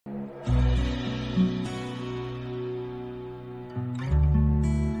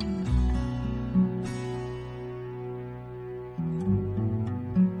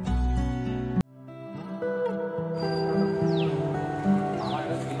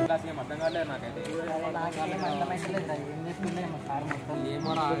Class ఏం అర్థం కాలేదు నాకైతే.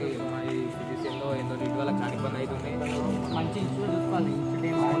 ఏమో ఏందో ఏందో ఇంటి వాళ్ళకి చాలా ఇబ్బంది అవుతుంది. మంచి ఇన్స్టిట్యూట్ చూసుకోవాలి.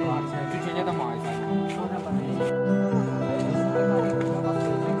 ఇన్స్టిట్యూట్ చేంజ్ చేద్దాం.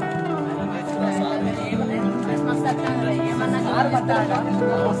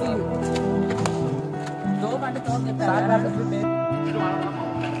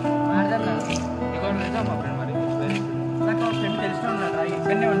 నాకు ఫ్రెండ్ తెలిసిన ఉన్నాడు,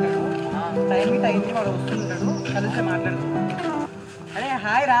 ఇక్కడనే ఉంటాడు. టైంకి అయింది, వాడు వస్తుంటాడు, కలిసి మాట్లాడు. అరే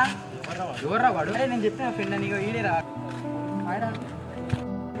హాయ్ రా. ఎవర్రా వాడు? అరే నేను చెప్పిన ఫ్రెండ్ అని ఈడే రా. హాయ్ రా.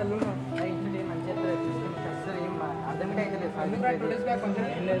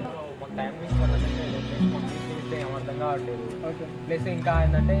 టైం ఏమర్థం కావట్లేదు. ప్లస్ ఇంకా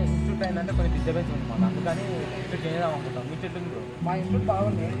ఏంటంటే ఇన్స్టిట్యూట్ ఏంటంటే కొంచెం డిస్టర్బెన్స్ ఉంది మాకు, అందుకని ఇన్స్టిట్యూట్ చేంజ్ చేద్దాం అనుకుంటాం. మీ ఇన్స్టిట్యూట్ ఉంది. మా ఇన్స్టిట్యూట్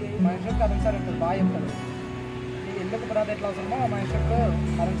బాగుంది. మా ఇన్స్టిట్యూట్ అరుణ్ సార్ ఉంటుంది, బాగా చెప్తాడు. ఎందుకు తర్వాత ఎట్లా అవసరమో మా ఇన్స్టిట్యూట్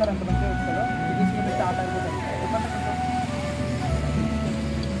అరుణ్ సార్ ఎంత మంచిగా చెప్తాడో ఫిజిక్స్ నుండి స్టార్ట్ అయిపోతుంది.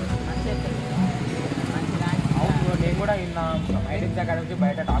 అవును, నేను కూడా విన్నా. మై డ్రీమ్స్ అకాడమీ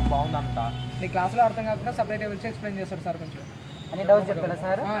బయట టాక్ బాగుందంట. నీ క్లాస్లో అర్థం కాకుండా సపరేట్ వచ్చి ఎక్స్ప్లెయిన్ చేస్తాడు సార్. కొంచెం అన్ని డౌట్స్ చెప్తారా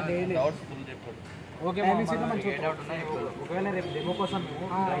సార్? Daily okay. ఒకవేళ రేపు డెమో కోసం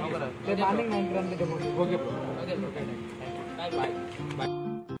రేపు మార్నింగ్ 9 గంటల demo. Okay bye.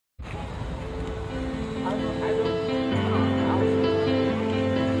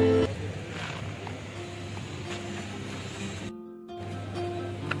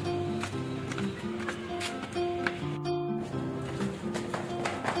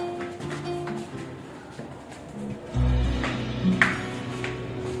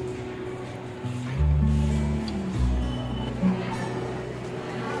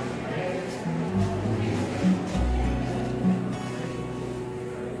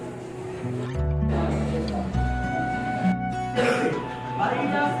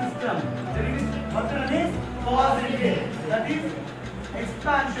 That is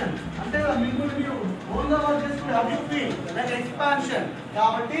expansion. అంటే మీరు ఓన్గా వర్క్ చేసుకుంటే how you feel like expansion.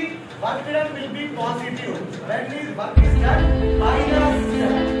 కాబట్టి work done will be positive. When is work is done minus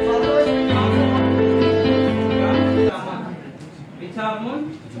which hormone?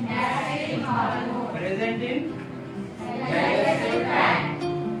 Present in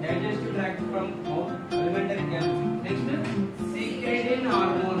digestive tract from alimentary glands. Next, secretin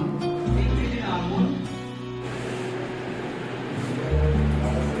hormone. Secretin hormone.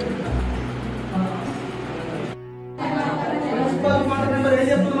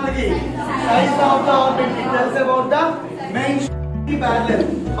 Size of the orbit, it tells about the main parallel.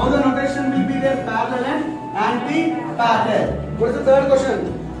 How the notation will be there, parallel and anti-parallel. What is the third question?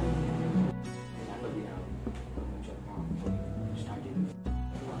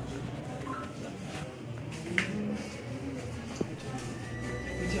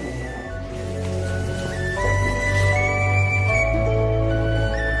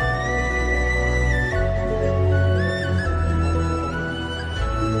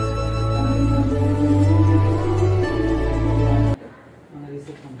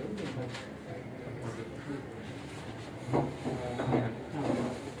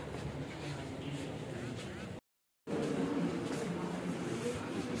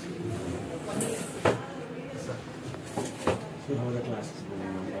 So how the class is going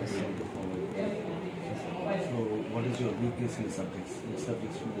on? What is going to follow? So what is your weakness in subjects? Which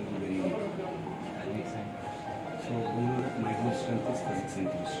subjects you will be very weak? So we know that my whole strength is physics and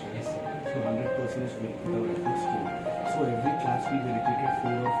chemistry. Yes. So 100% will put our efforts to. So every class will be repeated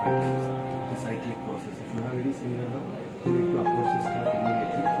 4 or 5 times. The cyclic process. If you have any similar doubt, you need to approach the staff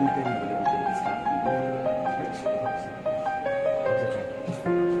immediately. Full time availability of the staff will be.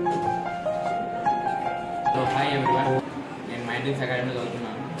 So hi everyone, నేను my dreams అకాడమీలో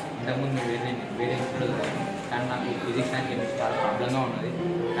చదువుతున్నాను. ఇంతకుముందు నేను వేరే ఇన్స్టిట్యూట్లో చదివాను, కానీ నాకు ఫిజిక్స్ అండ్ కెమిస్ట్రీ చాలా ప్రాబ్లంగా ఉన్నది.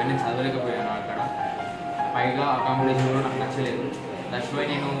 కానీ నేను చదవలేకపోయాను అక్కడ. పైగా అకామిడేషన్ కూడా నాకు నచ్చలేదు. దట్స్ వై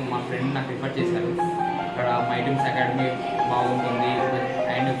నేను మా ఫ్రెండ్ నాకు రిఫర్ చేశాను. ఇక్కడ మై డ్రీమ్స్ అకాడమీ బాగుంటుంది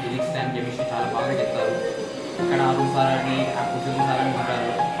అండ్ ఫిజిక్స్ అండ్ కెమిస్ట్రీ చాలా బాగా చెప్తారు. ఇక్కడ అరుణ్ సార్ అని కుసుమ్ సార్ అని ఉంటారు.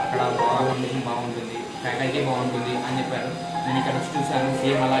 అక్కడ బాగా కండిషన్ బాగుంటుంది, ఫ్యాకల్టీ బాగుంటుంది అని చెప్పారు. నేను ఇక్కడ వచ్చి చూశాను,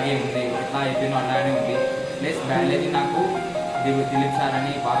 సేమ్ అలాగే ఉంది, ఎట్లా అయిపోయినో అలాగే ఉంది. ప్లస్ బ్యాలజీ నాకు దిలీప్ సార్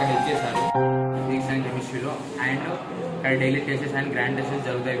అని బాగా హెల్ప్ చేశారు ఫిజిక్స్ అండ్ కెమిస్ట్రీలో. అండ్ ఇక్కడ daily testes and grand testes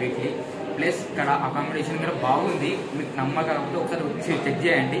జరుగుతాయి వీక్లీ. ప్లస్ ఇక్కడ అకామిడేషన్ కూడా బాగుంది. మీకు నమ్మకపోతే ఒకసారి వచ్చి చెక్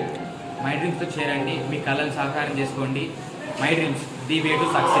చేయండి. మై డ్రీమ్స్తో చేరండి, మీ కళలు సహకారం చేసుకోండి. My dreams, the way to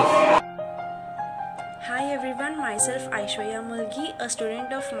success. Hi everyone, myself Aishwarya Mulgi, a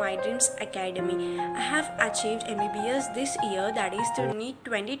student of My Dreamz Academy. I have achieved MBBS this year, that is to NEET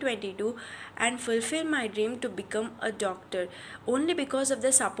 2022, and fulfill my dream to become a doctor only because of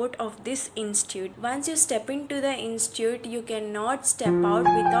the support of this institute. Once you step into the institute, you cannot step out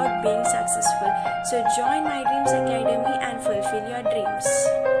without being successful. So join My Dreamz Academy and fulfill your dreams.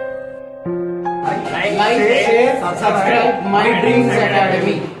 Like, share, subscribe My Dreamz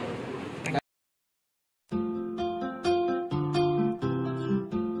Academy.